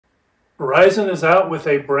Verizon is out with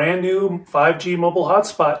a brand new 5G mobile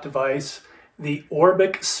hotspot device, the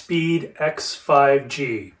Orbic Speed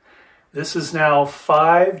X5G. This is now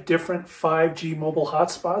 5 different 5G mobile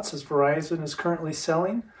hotspots as Verizon is currently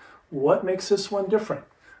selling. What makes this one different?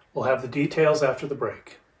 We'll have the details after the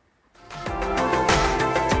break.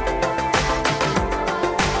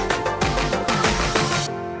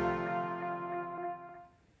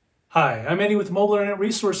 Hi, I'm Eddie with the Mobile Internet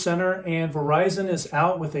Resource Center, and Verizon is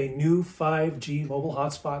out with a new 5G mobile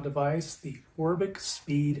hotspot device, the Orbic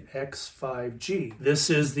Speed X5G. This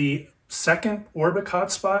is the second Orbic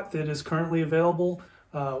hotspot that is currently available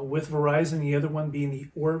with Verizon, the other one being the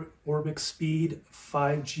Orbic Speed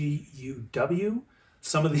 5G UW.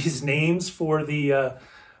 Some of these names for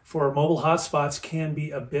mobile hotspots can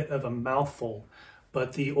be a bit of a mouthful.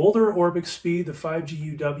 But the older Orbic Speed, the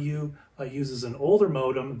 5G UW, uses an older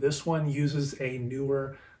modem. This one uses a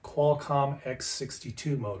newer Qualcomm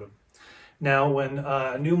X62 modem. Now, when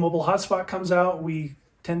a new mobile hotspot comes out, we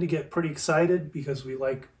tend to get pretty excited because we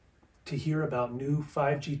like to hear about new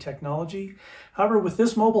 5G technology. However, with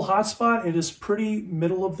this mobile hotspot, it is pretty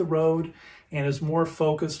middle of the road and is more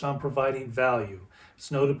focused on providing value.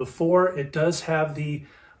 As noted before, it does have the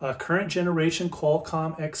current generation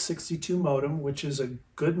Qualcomm X62 modem, which is a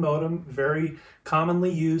good modem, very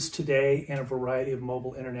commonly used today in a variety of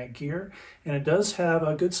mobile internet gear. And it does have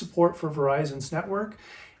a good support for Verizon's network,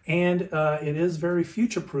 and it is very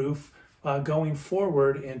future-proof going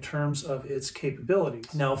forward in terms of its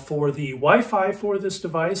capabilities. Now, for the Wi-Fi for this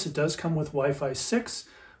device, it does come with Wi-Fi 6,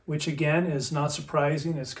 which again is not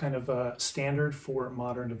surprising. It's kind of standard for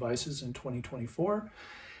modern devices in 2024.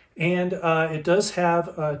 And it does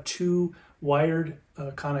have 2 wired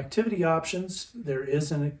connectivity options. There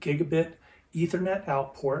is a gigabit Ethernet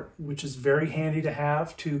out port, which is very handy to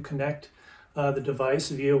have to connect the device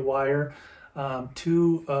via wire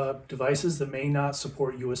to devices that may not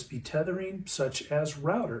support USB tethering, such as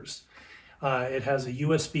routers. It has a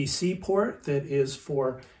USB-C port that is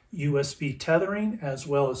for USB tethering as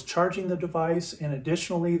well as charging the device, and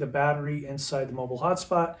additionally the battery inside the mobile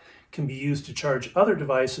hotspot can be used to charge other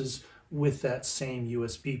devices with that same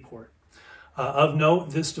USB port. Of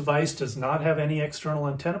note, this device does not have any external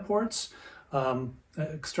antenna ports.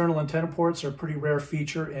 External antenna ports are a pretty rare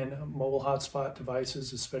feature in mobile hotspot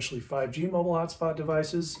devices, especially 5G mobile hotspot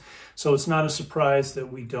devices, so it's not a surprise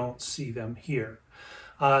that we don't see them here.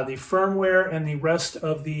 The firmware and the rest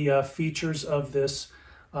of the features of this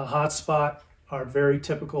hotspot are very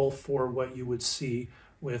typical for what you would see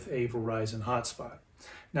with a Verizon hotspot.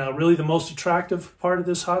 Now, really the most attractive part of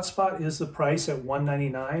this hotspot is the price at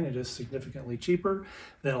 $199. It is significantly cheaper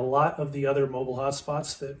than a lot of the other mobile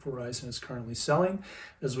hotspots that Verizon is currently selling.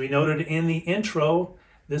 As we noted in the intro,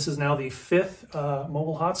 this is now the 5th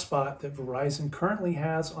mobile hotspot that Verizon currently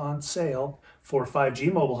has on sale for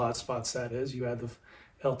 5G mobile hotspots, that is. You add the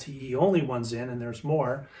LTE only ones in, and there's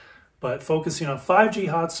more. But focusing on 5G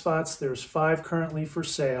hotspots, there's 5 currently for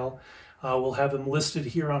sale. We'll have them listed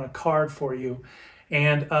here on a card for you.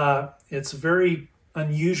 And it's a very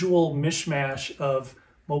unusual mishmash of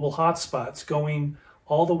mobile hotspots, going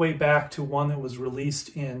all the way back to one that was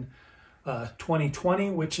released in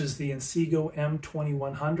 2020, which is the Inseego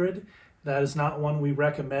M2100. That is not one we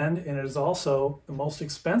recommend, and it is also the most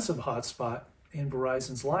expensive hotspot in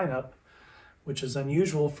Verizon's lineup, which is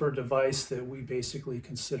unusual for a device that we basically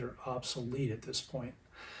consider obsolete at this point.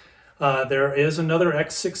 There is another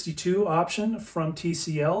X62 option from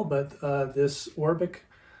TCL, but this Orbic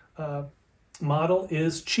model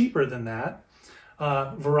is cheaper than that.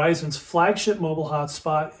 Verizon's flagship mobile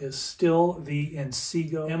hotspot is still the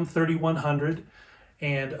Inseego M3100,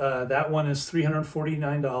 and that one is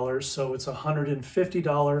 $349, so it's a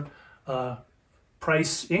 $150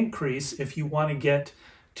 price increase if you want to get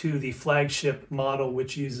to the flagship model,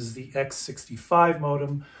 which uses the X65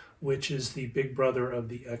 modem, which is the big brother of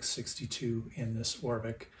the X62 in this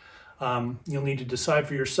Orbic. You'll need to decide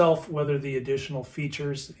for yourself whether the additional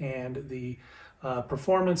features and the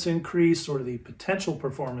performance increase or the potential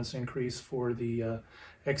performance increase for the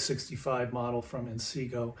X65 model from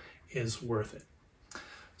Inseego is worth it.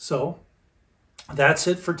 So that's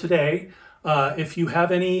it for today. If you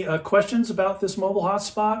have any questions about this mobile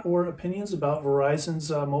hotspot or opinions about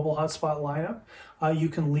Verizon's mobile hotspot lineup, you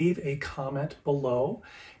can leave a comment below.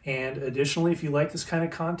 And additionally, if you like this kind of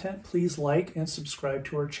content, please like and subscribe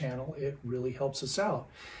to our channel. It really helps us out.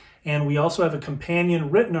 And we also have a companion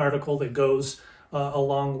written article that goes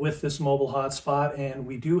along with this mobile hotspot, and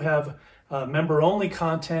we do have member-only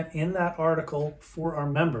content in that article for our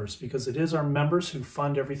members, because it is our members who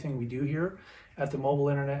fund everything we do here at the Mobile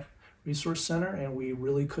Internet Resource Center, and we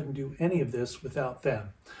really couldn't do any of this without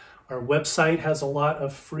them. Our website has a lot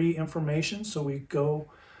of free information, so we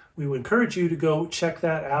would encourage you to go check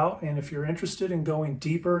that out. And if you're interested in going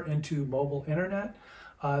deeper into mobile internet,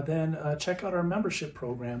 then check out our membership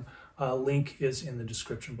program. Link is in the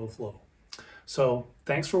description below. So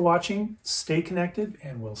thanks for watching, stay connected,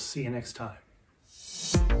 and we'll see you next time.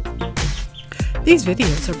 These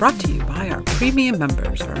videos are brought to you by our premium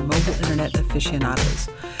members, our mobile internet aficionados.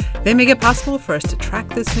 They make it possible for us to track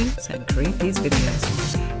this news and create these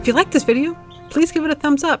videos. If you like this video, please give it a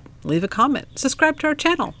thumbs up, leave a comment, subscribe to our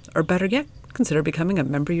channel, or better yet, consider becoming a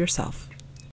member yourself.